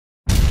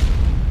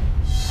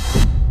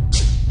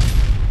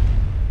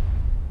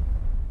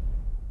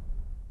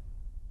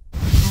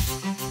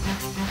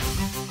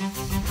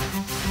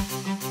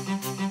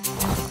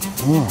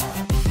There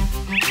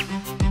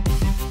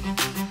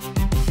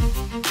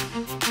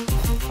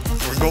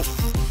we go.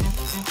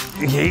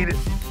 You hate it.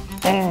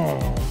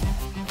 Oh.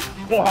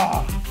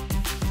 Wow.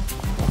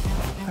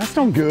 That's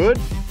no good.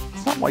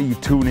 It's not why you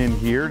tune in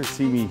here to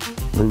see me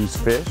lose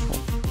fish.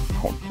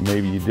 Well,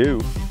 maybe you do.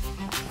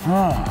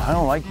 I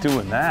don't like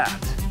doing that.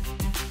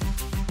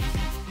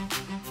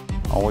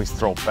 Always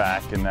throw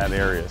back in that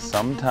area.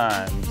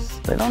 Sometimes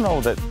they don't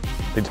know that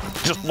they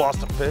just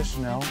lost a fish.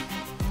 No,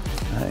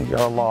 you got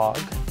a log.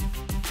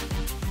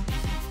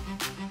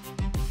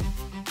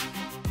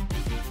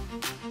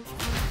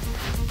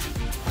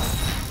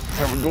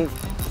 There we go.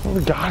 What do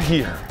we got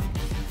here?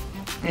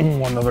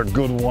 Another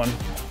good one.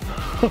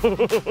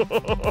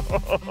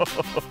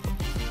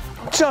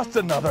 Just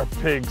another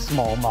pig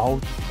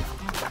smallmouth.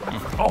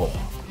 Oh.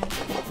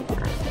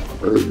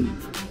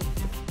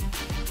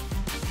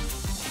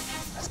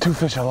 That's 2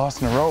 fish I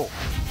lost in a row.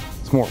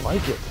 It's more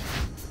like it.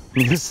 I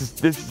mean, this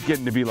is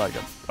getting to be like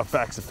a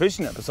facts of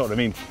fishing episode. I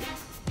mean,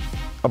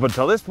 up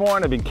until this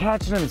point, I've been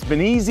catching them. It's been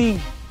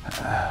easy.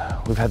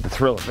 We've had the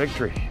thrill of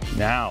victory.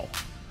 Now,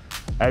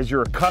 as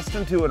you're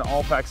accustomed to in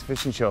all facts of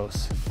fishing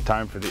shows,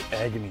 time for the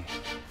agony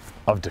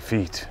of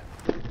defeat.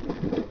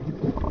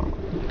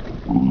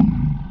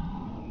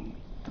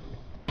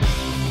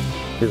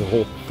 Here's a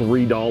whole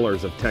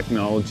 $3 of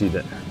technology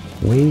that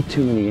way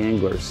too many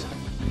anglers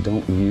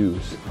don't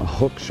use. A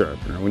hook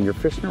sharpener. When you're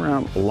fishing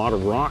around a lot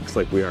of rocks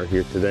like we are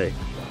here today,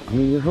 I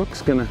mean, your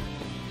hook's gonna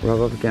rub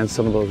up against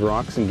some of those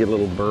rocks and get a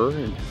little burr,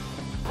 and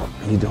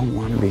you don't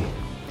want to be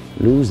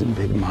losing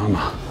Big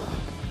Mama.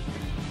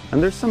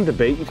 And there's some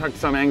debate. You talk to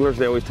some anglers,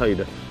 they always tell you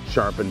to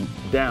sharpen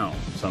down.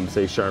 Some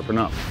say sharpen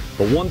up.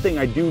 But one thing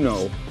I do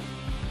know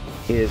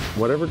is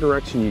whatever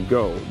direction you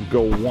go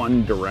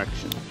one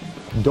direction.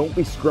 Don't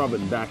be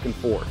scrubbing back and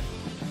forth,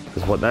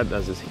 because what that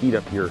does is heat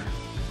up your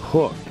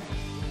hook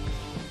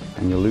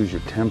and you lose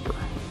your temper.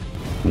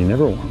 You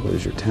never want to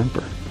lose your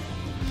temper.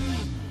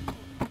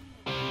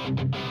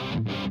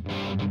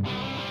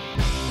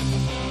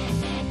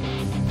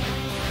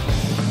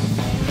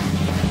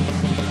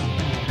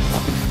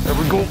 There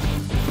we go.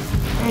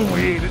 Oh, we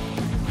ate it.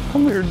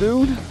 Come here,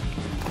 dude.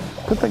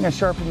 Good thing I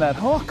sharpened that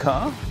hook,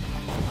 huh?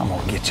 I'm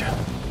gonna get you.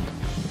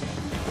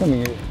 Come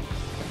here.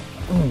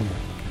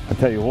 I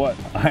tell you what,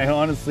 I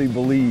honestly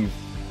believe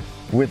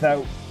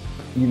without,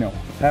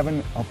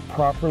 having a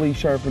properly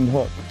sharpened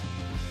hook,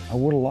 I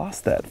would have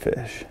lost that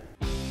fish.